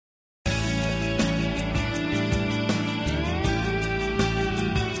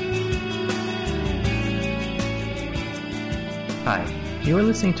Hi, you are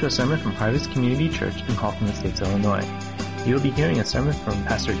listening to a sermon from Harvest Community Church in Hoffman Estates, Illinois. You will be hearing a sermon from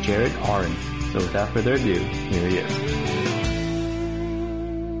Pastor Jared Oren. So without further ado, here he is.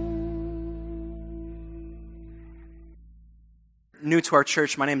 New to our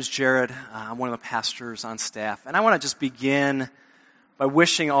church, my name is Jared. I'm one of the pastors on staff. And I want to just begin by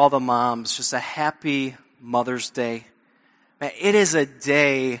wishing all the moms just a happy Mother's Day. Man, it is a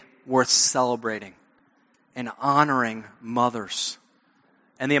day worth celebrating and honoring mothers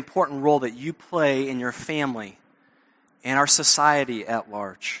and the important role that you play in your family and our society at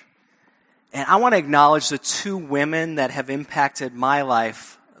large. And I want to acknowledge the two women that have impacted my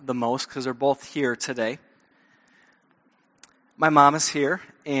life the most because they're both here today. My mom is here,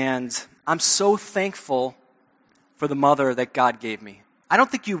 and I'm so thankful for the mother that God gave me. I don't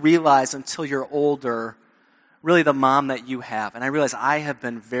think you realize until you're older really the mom that you have. And I realize I have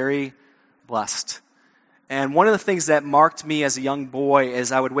been very blessed. And one of the things that marked me as a young boy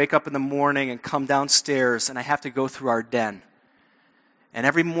is I would wake up in the morning and come downstairs, and I have to go through our den. And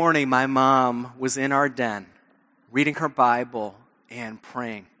every morning my mom was in our den reading her Bible and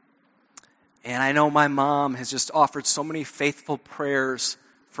praying. And I know my mom has just offered so many faithful prayers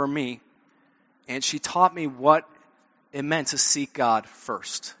for me. And she taught me what it meant to seek God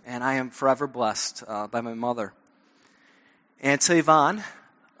first. And I am forever blessed by my mother. And to Yvonne,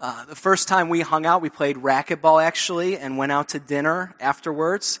 the first time we hung out, we played racquetball actually and went out to dinner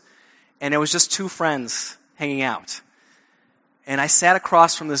afterwards. And it was just two friends hanging out. And I sat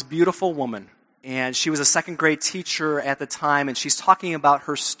across from this beautiful woman. And she was a second grade teacher at the time. And she's talking about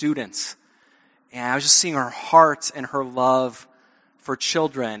her students. And I was just seeing her heart and her love for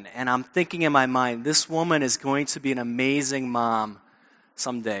children. And I'm thinking in my mind, this woman is going to be an amazing mom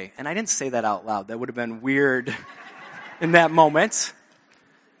someday. And I didn't say that out loud. That would have been weird in that moment.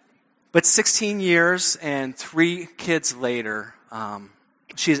 But 16 years and 3 kids later,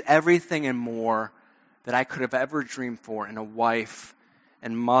 she is everything and more that I could have ever dreamed for in a wife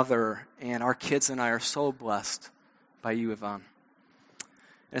and mother. And our kids and I are so blessed by you, Yvonne.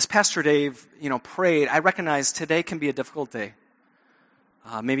 As Pastor Dave, prayed, I recognize today can be a difficult day.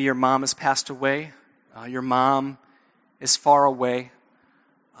 Maybe your mom has passed away. Your mom is far away.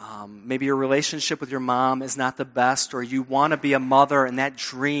 Maybe your relationship with your mom is not the best, or you want to be a mother and that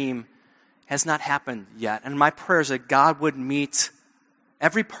dream has not happened yet. And my prayer is that God would meet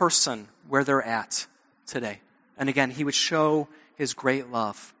every person where they're at today. And again, He would show His great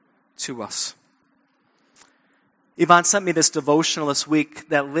love to us. Yvonne sent me this devotional this week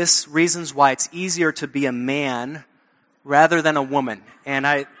that lists reasons why it's easier to be a man rather than a woman. And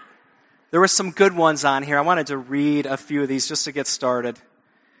there were some good ones on here. I wanted to read a few of these just to get started.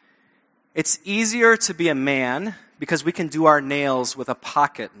 It's easier to be a man because we can do our nails with a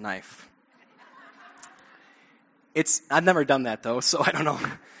pocket knife. I've never done that though, so I don't know.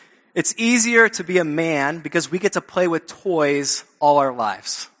 It's easier to be a man because we get to play with toys all our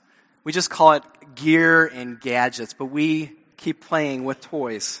lives. We just call it gear and gadgets, but we keep playing with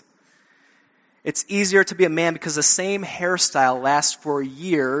toys. It's easier to be a man because the same hairstyle lasts for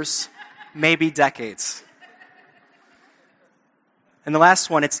years, maybe decades. And the last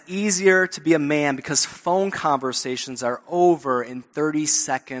one, it's easier to be a man because phone conversations are over in 30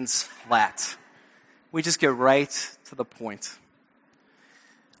 seconds flat. We just get right to the point.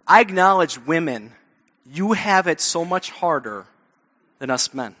 I acknowledge women, you have it so much harder than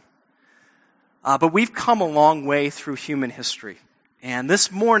us men. But we've come a long way through human history. And this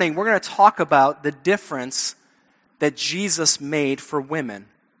morning, we're going to talk about the difference that Jesus made for women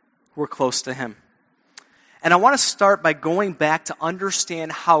who were close to Him. And I want to start by going back to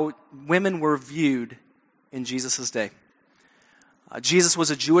understand how women were viewed in Jesus' day. Jesus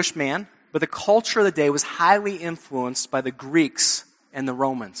was a Jewish man, but the culture of the day was highly influenced by the Greeks and the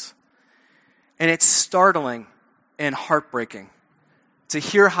Romans. And it's startling and heartbreaking to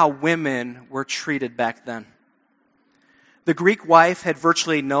hear how women were treated back then. The Greek wife had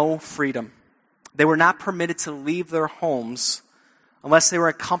virtually no freedom. They were not permitted to leave their homes unless they were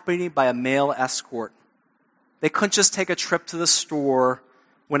accompanied by a male escort. They couldn't just take a trip to the store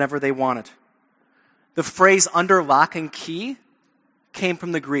whenever they wanted. The phrase under lock and key came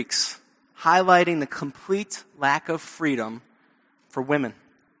from the Greeks, highlighting the complete lack of freedom for women.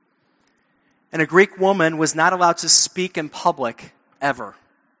 And a Greek woman was not allowed to speak in public ever.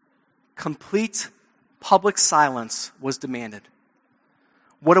 Complete public silence was demanded.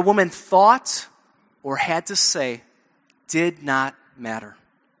 What a woman thought or had to say did not matter.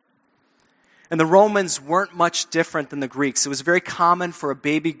 And the Romans weren't much different than the Greeks. It was very common for a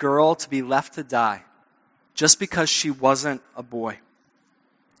baby girl to be left to die just because she wasn't a boy.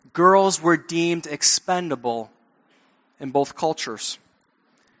 Girls were deemed expendable in both cultures.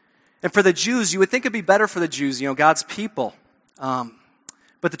 And for the Jews, you would think it'd be better for the Jews, God's people.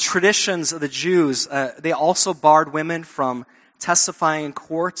 But the traditions of the Jews, they also barred women from testifying in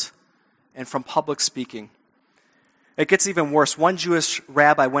court and from public speaking. It gets even worse. One Jewish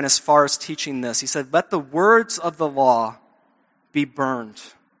rabbi went as far as teaching this. He said, "Let the words of the law be burned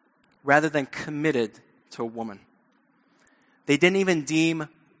rather than committed to a woman." They didn't even deem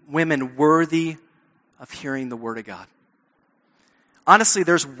women worthy of hearing the word of God. Honestly,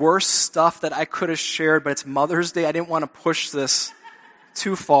 there's worse stuff that I could have shared, but it's Mother's Day. I didn't want to push this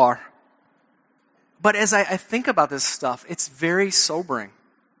too far. But as I think about this stuff, it's very sobering.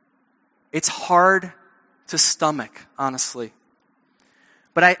 It's hard to stomach, honestly.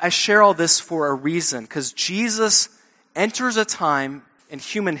 But I share all this for a reason, because Jesus enters a time in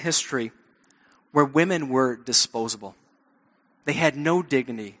human history where women were disposable. They had no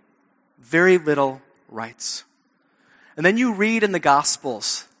dignity, very little rights. And then you read in the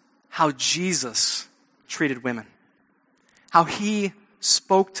Gospels how Jesus treated women, how he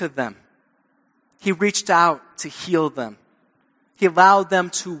spoke to them. He reached out to heal them. He allowed them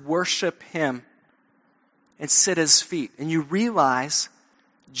to worship him and sit at his feet. And you realize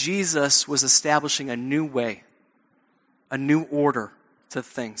Jesus was establishing a new way, a new order to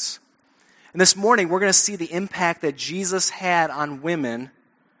things. And this morning, we're going to see the impact that Jesus had on women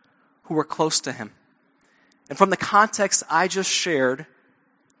who were close to him. And from the context I just shared,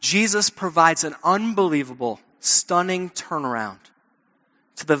 Jesus provides an unbelievable, stunning turnaround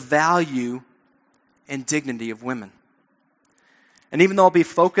to the value and dignity of women. And even though I'll be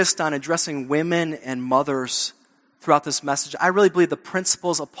focused on addressing women and mothers throughout this message, I really believe the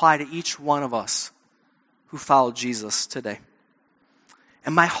principles apply to each one of us who follow Jesus today.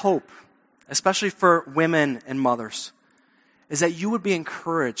 And my hope, especially for women and mothers, is that you would be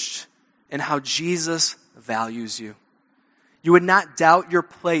encouraged in how Jesus values you. You would not doubt your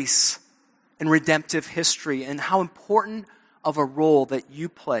place in redemptive history and how important of a role that you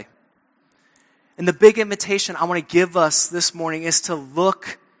play. And the big invitation I want to give us this morning is to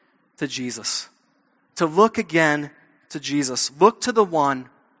look to Jesus. To look again to Jesus. Look to the one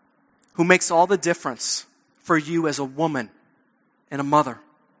who makes all the difference for you as a woman and a mother.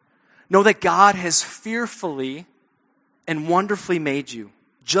 Know that God has fearfully and wonderfully made you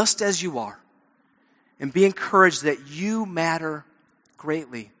just as you are. And be encouraged that you matter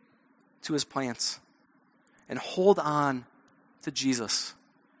greatly to his plans. And hold on to Jesus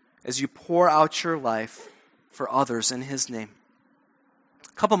as you pour out your life for others in his name.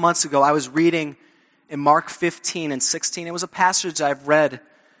 A couple months ago, I was reading in Mark 15 and 16. It was a passage I've read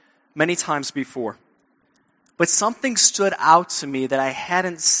many times before. But something stood out to me that I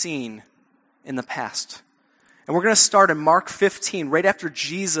hadn't seen in the past. And we're going to start in Mark 15, right after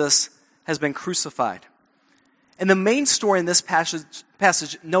Jesus has been crucified. And the main story in this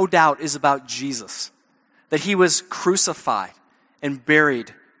passage, no doubt, is about Jesus. That he was crucified and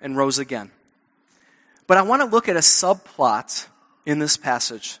buried and rose again. But I want to look at a subplot in this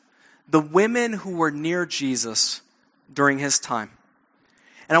passage. The women who were near Jesus during his time.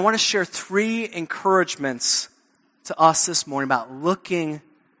 And I want to share 3 encouragements to us this morning about looking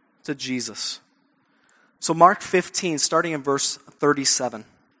to Jesus. So Mark 15, starting in verse 37.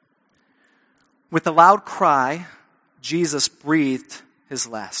 With a loud cry, Jesus breathed his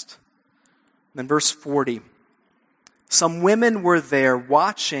last. Then verse 40. Some women were there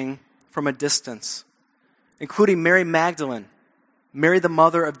watching from a distance, including Mary Magdalene, Mary the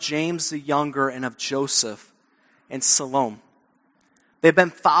mother of James the younger and of Joseph, and Salome. They had been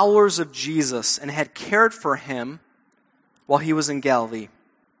followers of Jesus and had cared for him while he was in Galilee.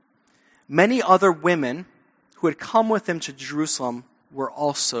 Many other women who had come with him to Jerusalem were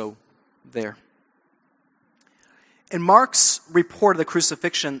also there. In Mark's report of the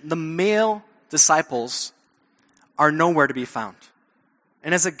crucifixion, the male disciples are nowhere to be found.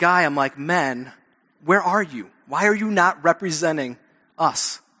 And as a guy, I'm like, men, where are you? Why are you not representing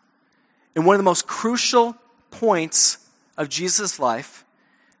us? In one of the most crucial points of Jesus' life,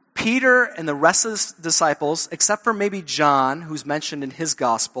 Peter and the rest of the disciples, except for maybe John, who's mentioned in his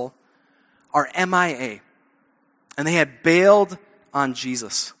gospel, are MIA. And they had bailed on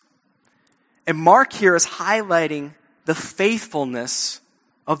Jesus. And Mark here is highlighting the faithfulness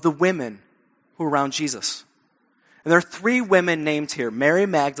of the women who were around Jesus. And there are 3 women named here. Mary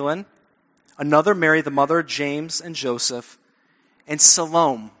Magdalene, another Mary, the mother of James and Joseph, and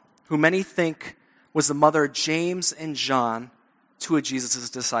Salome, who many think was the mother of James and John, 2 of Jesus'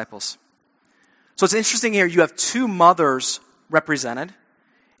 disciples. So it's interesting here, you have 2 mothers represented.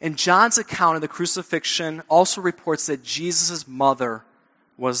 And John's account of the crucifixion also reports that Jesus' mother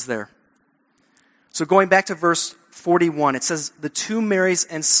was there. So going back to verse 41, it says, the two Marys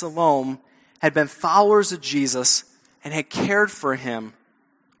and Salome had been followers of Jesus and had cared for him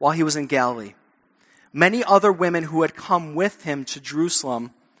while he was in Galilee. Many other women who had come with him to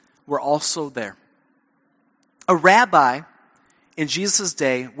Jerusalem were also there. A rabbi in Jesus'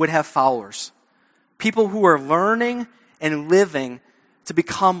 day would have followers, people who were learning and living to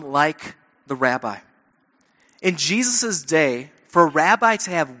become like the rabbi. In Jesus' day, for a rabbi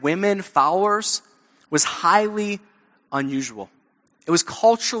to have women followers was highly unusual. It was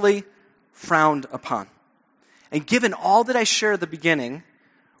culturally frowned upon. And given all that I shared at the beginning,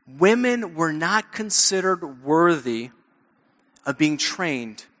 women were not considered worthy of being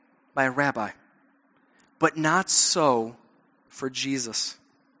trained by a rabbi. But not so for Jesus.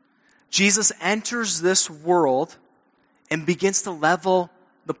 Jesus enters this world and begins to level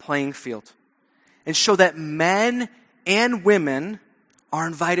the playing field and show that men and women are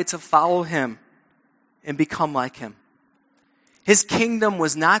invited to follow him and become like him. His kingdom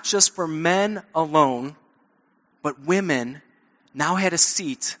was not just for men alone, but women now had a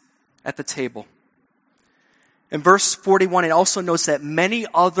seat at the table. In verse 41, it also notes that many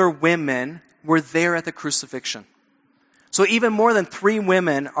other women were there at the crucifixion. So even more than 3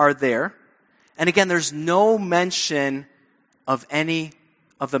 women are there. And again, there's no mention of any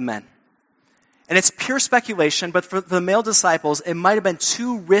of the men. And it's pure speculation, but for the male disciples, it might have been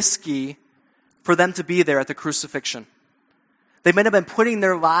too risky for them to be there at the crucifixion. They might have been putting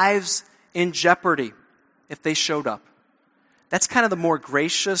their lives in jeopardy if they showed up. That's kind of the more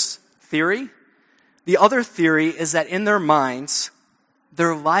gracious theory. The other theory is that in their minds,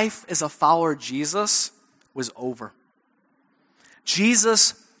 their life as a follower of Jesus was over.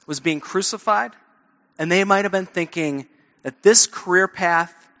 Jesus was being crucified, and they might have been thinking that this career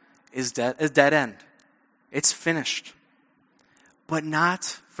path is dead end. It's finished. But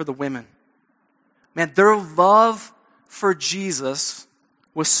not for the women. Man, their love for Jesus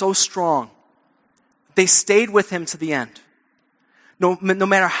was so strong. They stayed with him to the end. No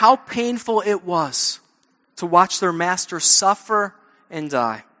matter how painful it was to watch their master suffer and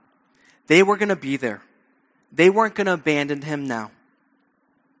die, they were going to be there. They weren't going to abandon him now.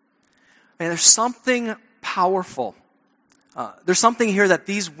 Man, there's something powerful. There's something here that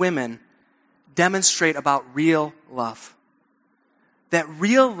these women demonstrate about real love. That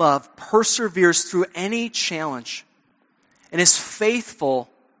real love perseveres through any challenge and is faithful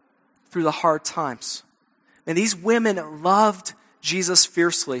through the hard times. And these women loved Jesus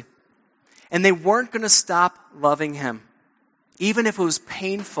fiercely, and they weren't going to stop loving him, even if it was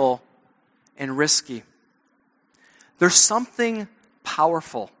painful and risky. There's something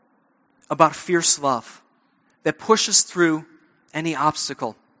powerful about fierce love that pushes through any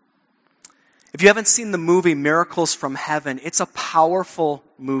obstacle. If you haven't seen the movie Miracles from Heaven, it's a powerful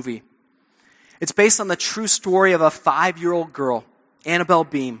movie. It's based on the true story of a 5-year-old girl, Annabelle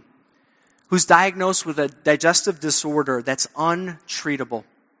Beam, who's diagnosed with a digestive disorder that's untreatable.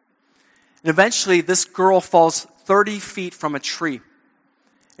 And eventually, this girl falls 30 feet from a tree.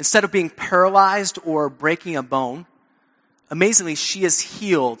 Instead of being paralyzed or breaking a bone, amazingly, she is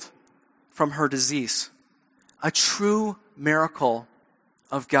healed from her disease. A true miracle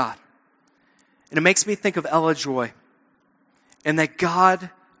of God. And it makes me think of Ella Joy, and that God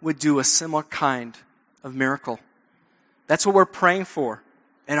would do a similar kind of miracle. That's what we're praying for,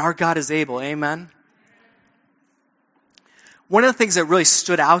 and our God is able. Amen? One of the things that really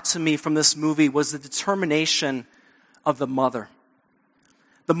stood out to me from this movie was the determination of the mother.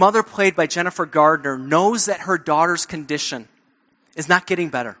 The mother, played by Jennifer Gardner, knows that her daughter's condition is not getting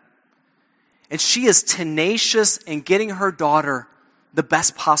better. And she is tenacious in getting her daughter the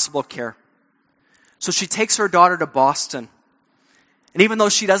best possible care. So she takes her daughter to Boston. And even though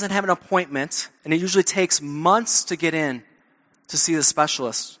she doesn't have an appointment, and it usually takes months to get in to see the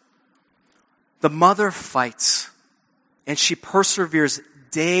specialist, the mother fights, and she perseveres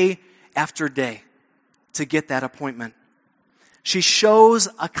day after day to get that appointment. She shows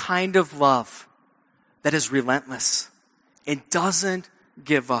a kind of love that is relentless and doesn't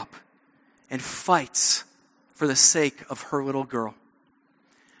give up and fights for the sake of her little girl.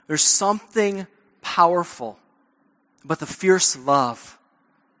 There's something powerful about the fierce love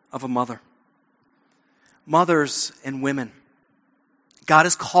of a mother. Mothers and women, God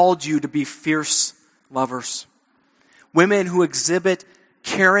has called you to be fierce lovers. Women who exhibit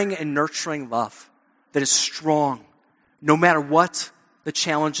caring and nurturing love that is strong, no matter what the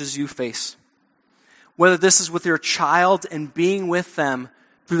challenges you face. Whether this is with your child and being with them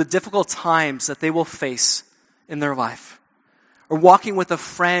through the difficult times that they will face in their life, or walking with a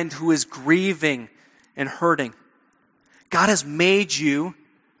friend who is grieving and hurting. God has made you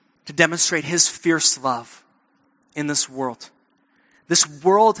to demonstrate his fierce love in this world. This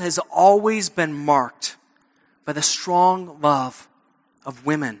world has always been marked by the strong love of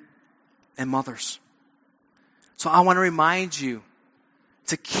women and mothers. So I want to remind you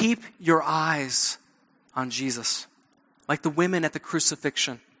to keep your eyes on Jesus, like the women at the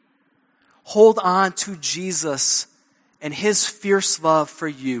crucifixion. Hold on to Jesus and his fierce love for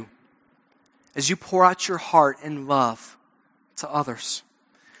you as you pour out your heart in love to others.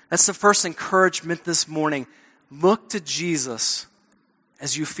 That's the first encouragement this morning. Look to Jesus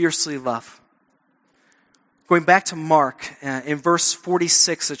as you fiercely love. Going back to Mark, in verse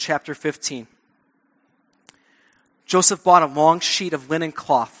 46 of chapter 15. Joseph bought a long sheet of linen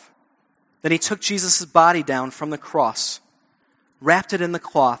cloth. Then he took Jesus' body down from the cross, wrapped it in the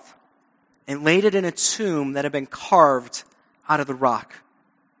cloth, and laid it in a tomb that had been carved out of the rock.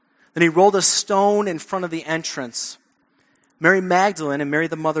 Then he rolled a stone in front of the entrance. Mary Magdalene and Mary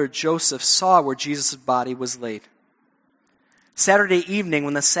the mother of Joseph saw where Jesus' body was laid. Saturday evening,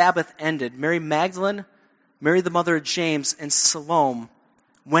 when the Sabbath ended, Mary Magdalene, Mary the mother of James, and Salome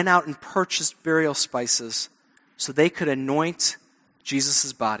went out and purchased burial spices so they could anoint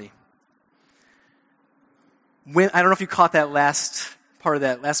Jesus' body. I don't know if you caught that last part of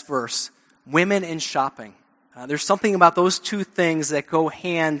that last verse. Women in shopping. There's something about those two things that go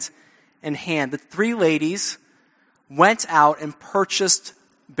hand in hand. The three ladies went out and purchased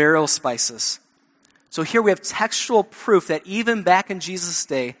burial spices. So here we have textual proof that even back in Jesus'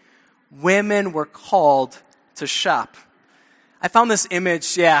 day, women were called to shop. I found this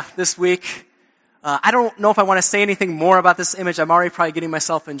image, this week. I don't know if I want to say anything more about this image. I'm already probably getting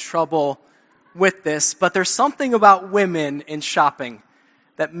myself in trouble with this, but there's something about women in shopping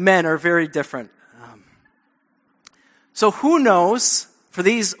that men are very different. So who knows, for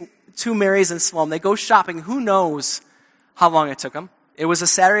these two Marys and Salome, they go shopping, who knows how long it took them. It was a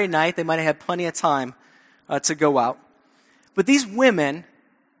Saturday night. They might have had plenty of time to go out. But these women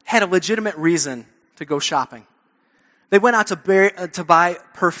had a legitimate reason to go shopping. They went out to buy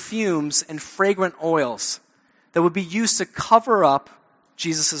perfumes and fragrant oils that would be used to cover up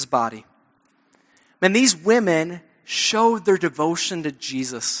Jesus' body. And these women showed their devotion to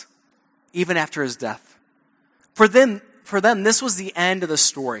Jesus even after his death. For them, this was the end of the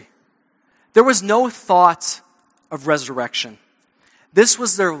story. There was no thought of resurrection. This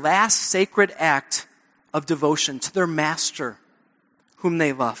was their last sacred act of devotion to their master, whom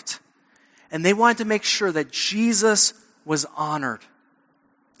they loved. And they wanted to make sure that Jesus was honored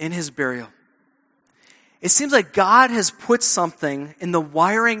in his burial. It seems like God has put something in the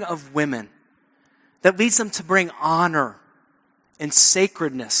wiring of women that leads them to bring honor and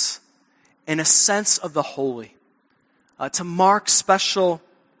sacredness and a sense of the holy, to mark special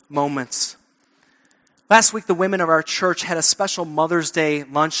moments. Last week, the women of our church had a special Mother's Day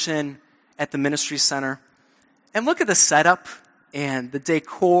luncheon at the ministry center. And look at the setup and the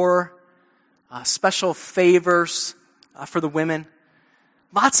decor, special favors for the women.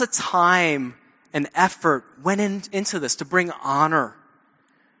 Lots of time and effort went into this to bring honor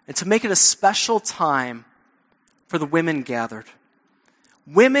and to make it a special time for the women gathered.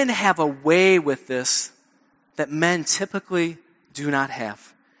 Women have a way with this that men typically do not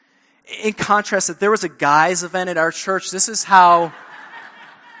have. In contrast, if there was a guys event at our church, this is how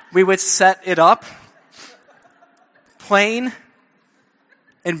we would set it up. Plain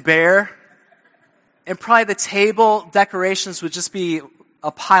and bare. And probably the table decorations would just be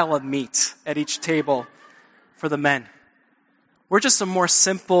a pile of meat at each table for the men. We're just a more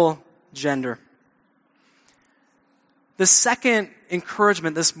simple gender. The second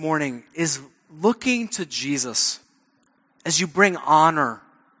encouragement this morning is looking to Jesus as you bring honor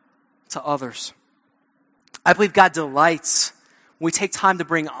to others. I believe God delights when we take time to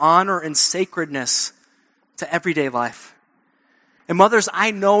bring honor and sacredness to everyday life. And mothers,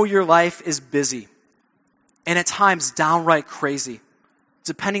 I know your life is busy and at times downright crazy,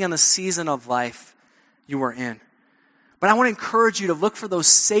 depending on the season of life you are in. But I want to encourage you to look for those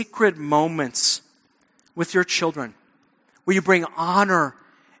sacred moments with your children where you bring honor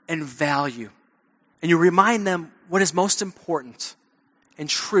and value and you remind them what is most important and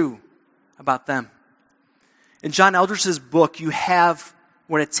true about them. In John Eldredge's book, You Have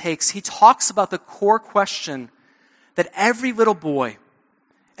What It Takes, he talks about the core question that every little boy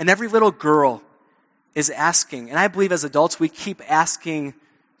and every little girl is asking. And I believe as adults, we keep asking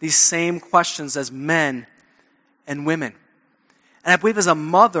these same questions as men and women. And I believe as a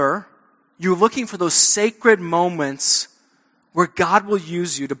mother, you're looking for those sacred moments where God will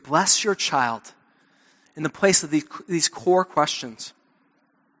use you to bless your child in the place of these core questions.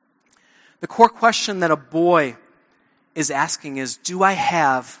 The core question that a boy is asking is, do I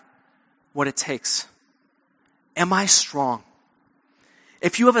have what it takes? Am I strong?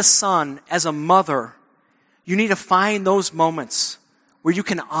 If you have a son, as a mother, you need to find those moments where you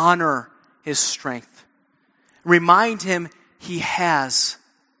can honor his strength. Remind him he has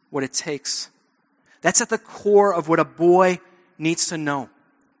what it takes. That's at the core of what a boy needs to know.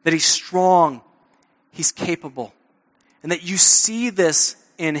 That he's strong, he's capable, and that you see this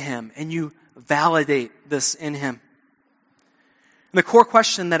in him and you validate this in him. And the core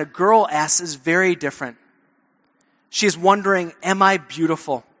question that a girl asks is very different. She is wondering, am I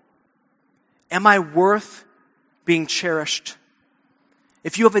beautiful? Am I worth being cherished?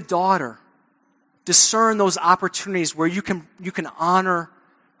 If you have a daughter, discern those opportunities where you can honor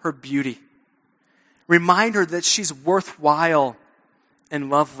her beauty. Remind her that she's worthwhile and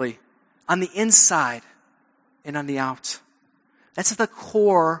lovely on the inside and on the out. That's at the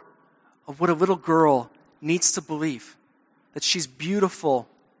core of what a little girl needs to believe, that she's beautiful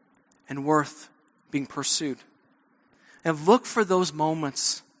and worth being pursued. And look for those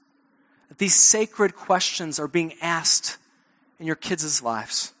moments that these sacred questions are being asked in your kids'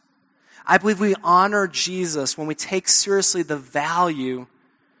 lives. I believe we honor Jesus when we take seriously the value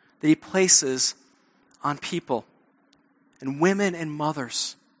that he places on people and women and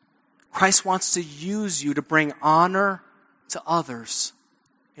mothers. Christ wants to use you to bring honor to others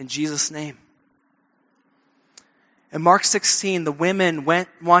in Jesus' name. In Mark 16, the women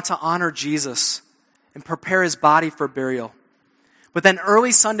want to honor Jesus and prepare his body for burial. But then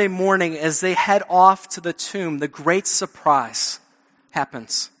early Sunday morning, as they head off to the tomb, the great surprise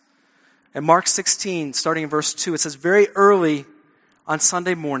happens. In Mark 16, starting in verse 2, it says, very early on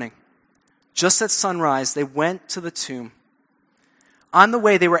Sunday morning, just at sunrise, they went to the tomb. On the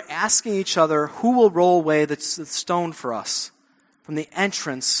way, they were asking each other, who will roll away the stone for us from the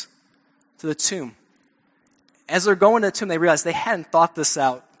entrance to the tomb? As they're going to the tomb, they realized they hadn't thought this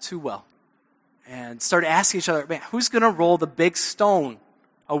out too well. And started asking each other, man, who's going to roll the big stone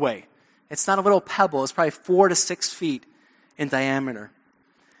away? It's not a little pebble. It's probably 4 to 6 feet in diameter.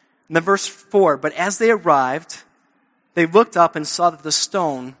 And then verse 4, but as they arrived, they looked up and saw that the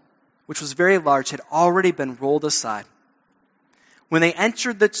stone, which was very large, had already been rolled aside. When they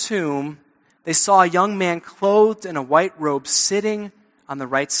entered the tomb, they saw a young man clothed in a white robe sitting on the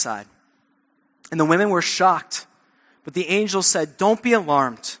right side. And the women were shocked. But the angel said, don't be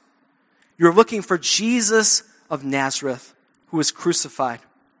alarmed. You're looking for Jesus of Nazareth, who was crucified.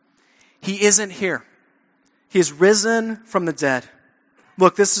 He isn't here. He is risen from the dead.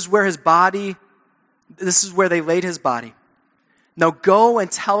 Look, this is where they laid his body. Now go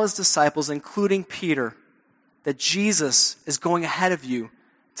and tell his disciples, including Peter, that Jesus is going ahead of you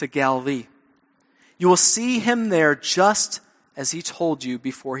to Galilee. You will see him there just as he told you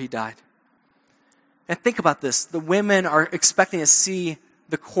before he died. And think about this. The women are expecting to see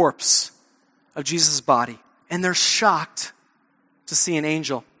the corpse of Jesus' body, and they're shocked to see an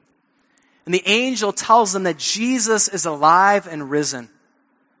angel. And the angel tells them that Jesus is alive and risen,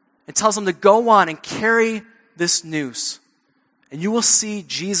 and tells them to go on and carry this news. And you will see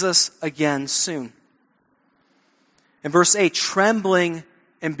Jesus again soon. In verse 8, trembling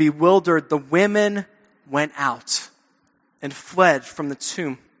and bewildered, the women went out and fled from the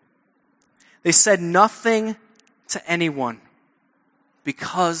tomb. They said nothing to anyone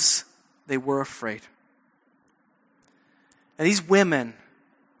because they were afraid. And these women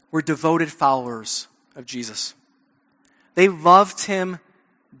were devoted followers of Jesus. They loved him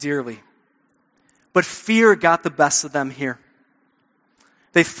dearly. But fear got the best of them here.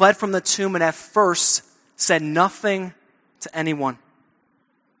 They fled from the tomb and at first said nothing to anyone.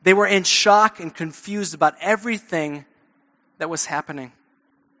 They were in shock and confused about everything that was happening.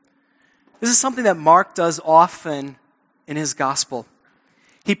 This is something that Mark does often in his gospel.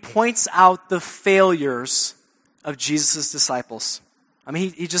 He points out the failures of Jesus' disciples. I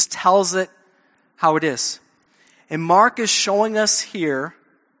mean, he just tells it how it is. And Mark is showing us here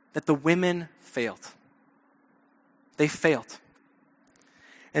that the women failed. They failed.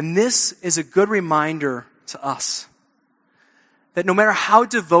 And this is a good reminder to us that no matter how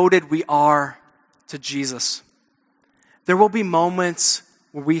devoted we are to Jesus, there will be moments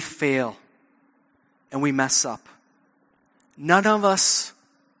where we fail and we mess up. None of us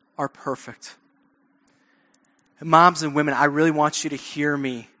are perfect. And moms and women, I really want you to hear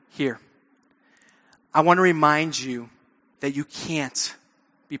me here. I want to remind you that you can't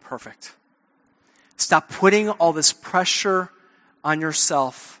be perfect. Stop putting all this pressure on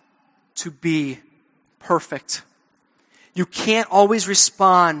yourself to be perfect. You can't always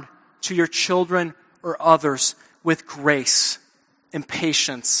respond to your children or others with grace and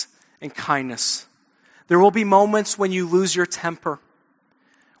patience and kindness. There will be moments when you lose your temper,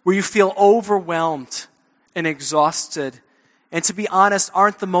 where you feel overwhelmed and exhausted, and to be honest,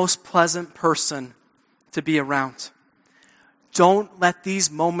 aren't the most pleasant person to be around. Don't let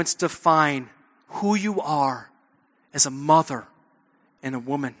these moments define who you are as a mother and a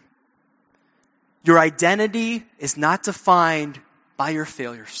woman. Your identity is not defined by your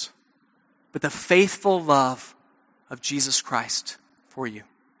failures, but the faithful love of Jesus Christ for you.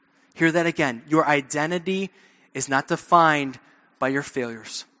 Hear that again. Your identity is not defined by your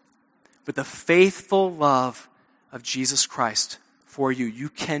failures, but the faithful love of Jesus Christ for you. You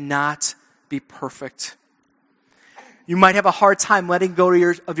cannot be perfect. You might have a hard time letting go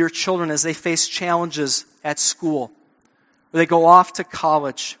of your children as they face challenges at school, or they go off to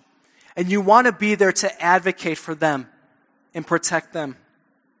college, and you want to be there to advocate for them and protect them.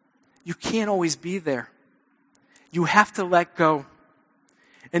 You can't always be there. You have to let go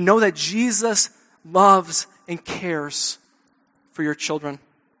and know that Jesus loves and cares for your children.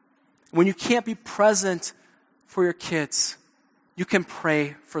 When you can't be present for your kids, you can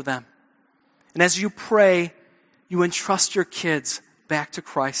pray for them. And as you pray, you entrust your kids back to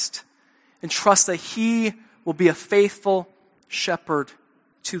Christ and trust that He will be a faithful shepherd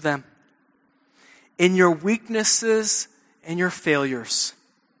to them. In your weaknesses and your failures,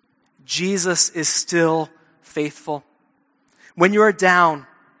 Jesus is still faithful. When you are down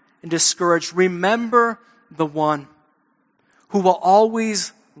and discouraged, remember the one who will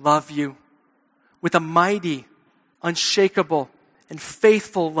always love you with a mighty, unshakable, and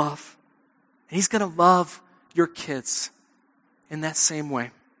faithful love. And He's going to love your kids in that same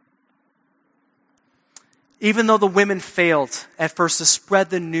way. Even though the women failed at first to spread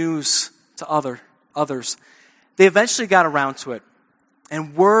the news to others, they eventually got around to it.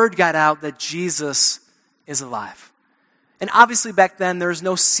 And word got out that Jesus is alive. And obviously back then there was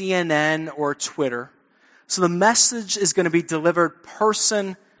no CNN or Twitter. So the message is going to be delivered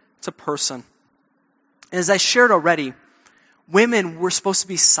person to person. And as I shared already, women were supposed to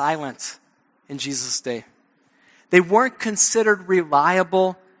be silent in Jesus' day. They weren't considered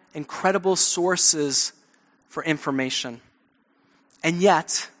reliable and credible sources for information. And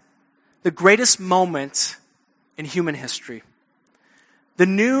yet, the greatest moment in human history, the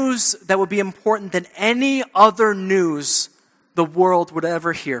news that would be important than any other news the world would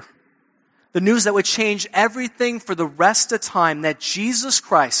ever hear, the news that would change everything for the rest of time, that Jesus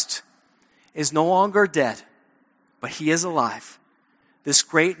Christ is no longer dead, but He is alive. This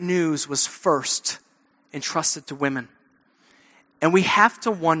great news was first entrusted to women. And we have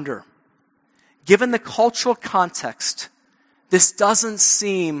to wonder, given the cultural context, this doesn't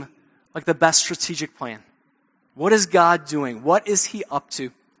seem like the best strategic plan. What is God doing? What is He up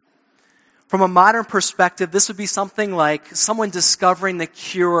to? From a modern perspective, this would be something like someone discovering the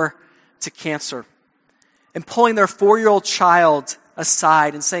cure to cancer and pulling their 4-year-old child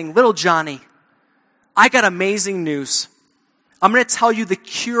aside and saying, "Little Johnny, I got amazing news. I'm going to tell you the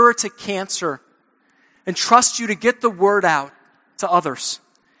cure to cancer and trust you to get the word out to others.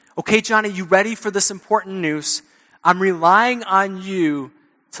 Okay, Johnny, you ready for this important news? I'm relying on you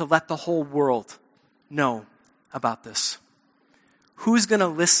to let the whole world know about this." Who's going to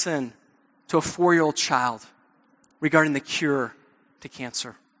listen to a 4-year-old child regarding the cure to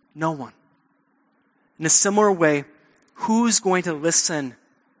cancer? No one. In a similar way, who's going to listen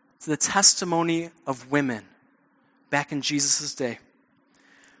to the testimony of women back in Jesus' day?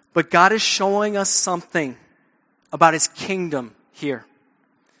 But God is showing us something about His kingdom here.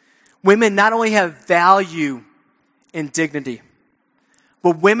 Women not only have value and dignity,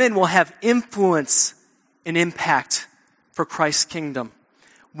 but women will have influence and impact for Christ's kingdom.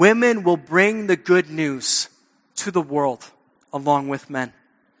 Women will bring the good news to the world along with men.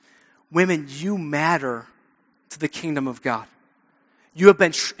 Women, you matter to the kingdom of God. You have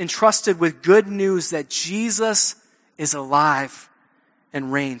been entrusted with good news that Jesus is alive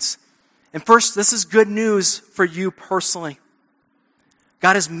and reigns. And first, this is good news for you personally.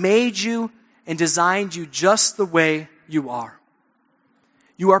 God has made you and designed you just the way you are.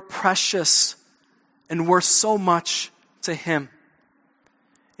 You are precious and worth so much to Him.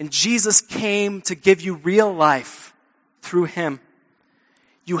 And Jesus came to give you real life through Him.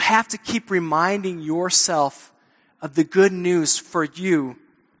 You have to keep reminding yourself of the good news for you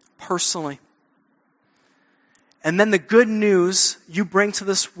personally. And then the good news you bring to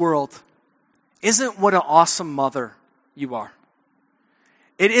this world isn't what an awesome mother you are.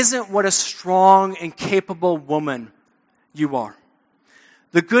 It isn't what a strong and capable woman you are.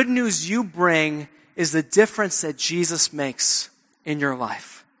 The good news you bring is the difference that Jesus makes in your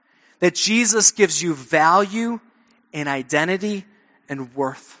life. That Jesus gives you value and identity and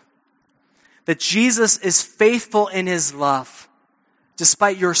worth. That Jesus is faithful in His love,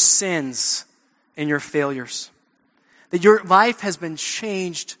 despite your sins in your failures. That your life has been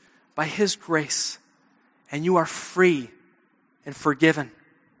changed by His grace, and you are free and forgiven.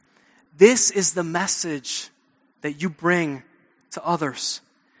 This is the message that you bring to others.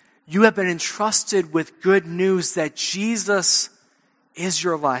 You have been entrusted with good news that Jesus is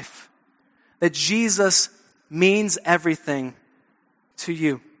your life, that Jesus means everything to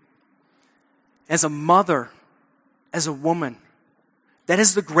you. As a mother, as a woman, that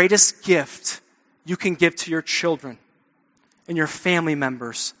is the greatest gift you can give to your children and your family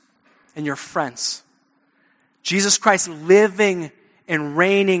members and your friends. Jesus Christ living and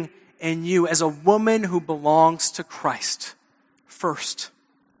reigning in you as a woman who belongs to Christ first.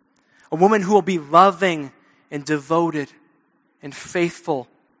 A woman who will be loving and devoted and faithful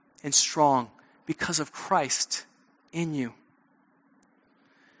and strong because of Christ in you.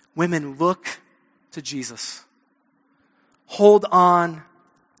 Women, look to Jesus. Hold on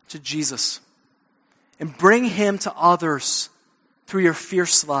to Jesus and bring Him to others through your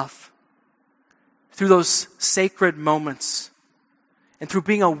fierce love, through those sacred moments, and through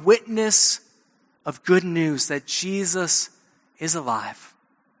being a witness of good news that Jesus is alive,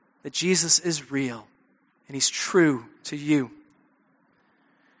 that Jesus is real, and He's true to you.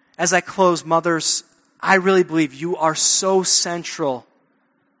 As I close, mothers, I really believe you are so central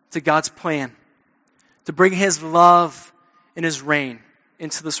to God's plan to bring His love and His reign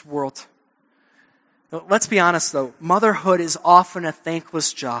into this world. Let's be honest though, motherhood is often a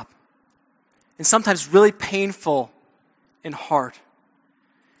thankless job and sometimes really painful and hard.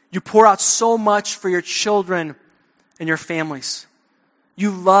 You pour out so much for your children and your families.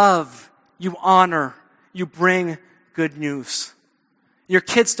 You love, you honor, you bring good news. Your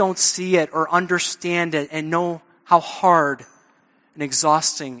kids don't see it or understand it and know how hard and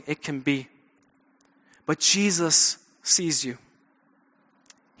exhausting it can be. But Jesus sees you.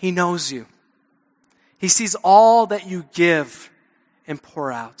 He knows you. He sees all that you give and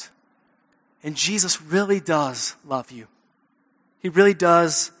pour out. And Jesus really does love you. He really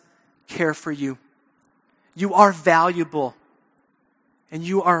does care for you. You are valuable, and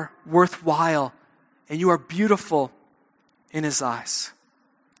you are worthwhile, and you are beautiful in His eyes.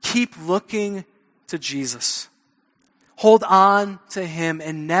 Keep looking to Jesus. Hold on to Him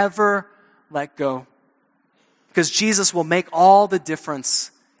and never let go. Because Jesus will make all the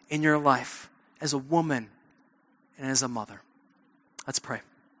difference in your life as a woman and as a mother. Let's pray.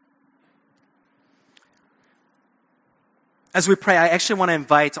 As we pray, I actually want to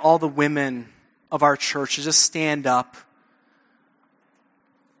invite all the women of our church to just stand up.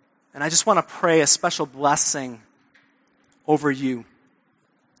 And I just want to pray a special blessing over you.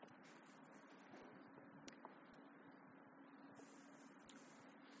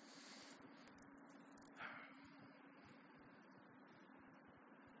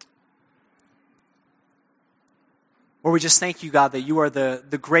 Lord, we just thank you, God, that you are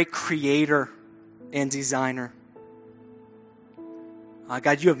the great creator and designer.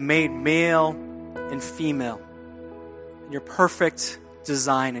 God, you have made male and female in your perfect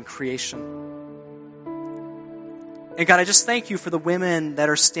design and creation. And God, I just thank you for the women that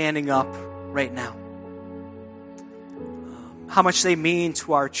are standing up right now. How much they mean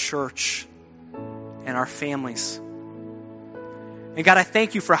to our church and our families. And God, I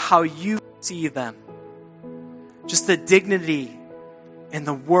thank you for how you see them. Just the dignity and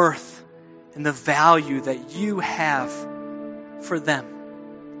the worth and the value that you have for them.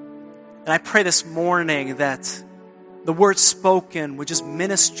 And I pray this morning that the words spoken would just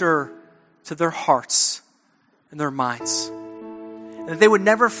minister to their hearts and their minds. And that they would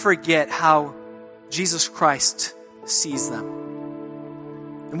never forget how Jesus Christ sees them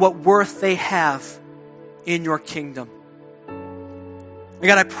and what worth they have in your kingdom. And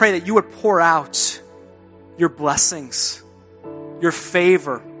God, I pray that you would pour out your blessings, your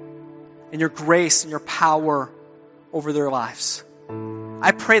favor, and your grace and your power over their lives.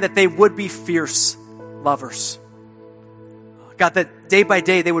 I pray that they would be fierce lovers. God, that day by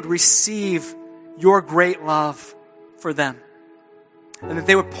day they would receive your great love for them. And that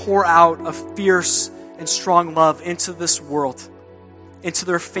they would pour out a fierce and strong love into this world, into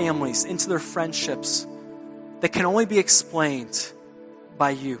their families, into their friendships that can only be explained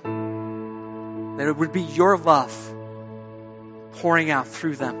by you. That it would be your love pouring out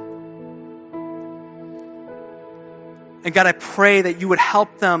through them. And God, I pray that you would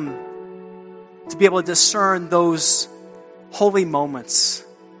help them to be able to discern those holy moments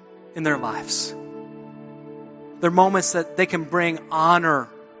in their lives. They're moments that they can bring honor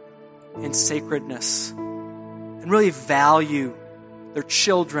and sacredness and really value their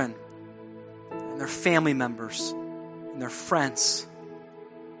children and their family members and their friends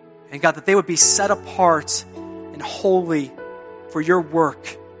And God, that they would be set apart and holy for your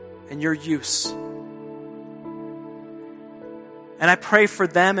work and your use. And I pray for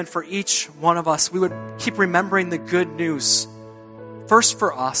them and for each one of us, we would keep remembering the good news. First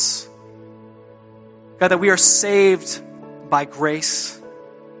for us, God, that we are saved by grace.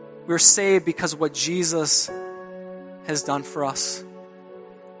 We are saved because of what Jesus has done for us.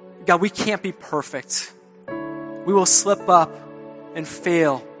 God, we can't be perfect. We will slip up and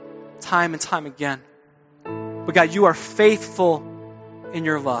fail time and time again. But God, you are faithful in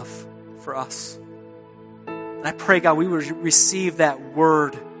your love for us. And I pray, God, we would receive that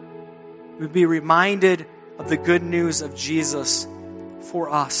word. We would be reminded of the good news of Jesus for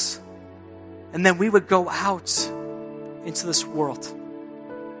us. And then we would go out into this world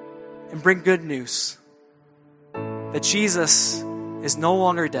and bring good news that Jesus is no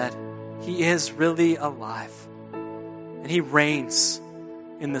longer dead. He is really alive. And he reigns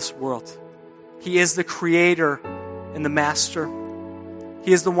in this world. He is the creator and the master.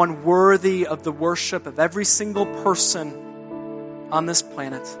 He is the one worthy of the worship of every single person on this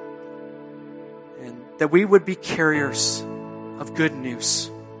planet. And that we would be carriers of good news.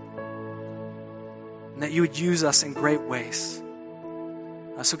 And that you would use us in great ways.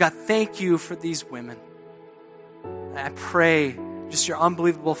 So God, thank you for these women. I pray just your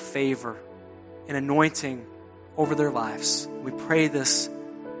unbelievable favor and anointing over their lives. We pray this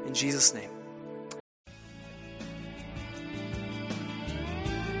in Jesus' name.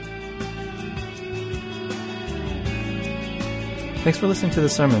 Thanks for listening to the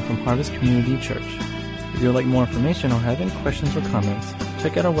sermon from Harvest Community Church. If you would like more information or have any questions or comments,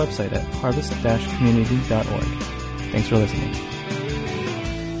 check out our website at harvest-community.org. Thanks for listening.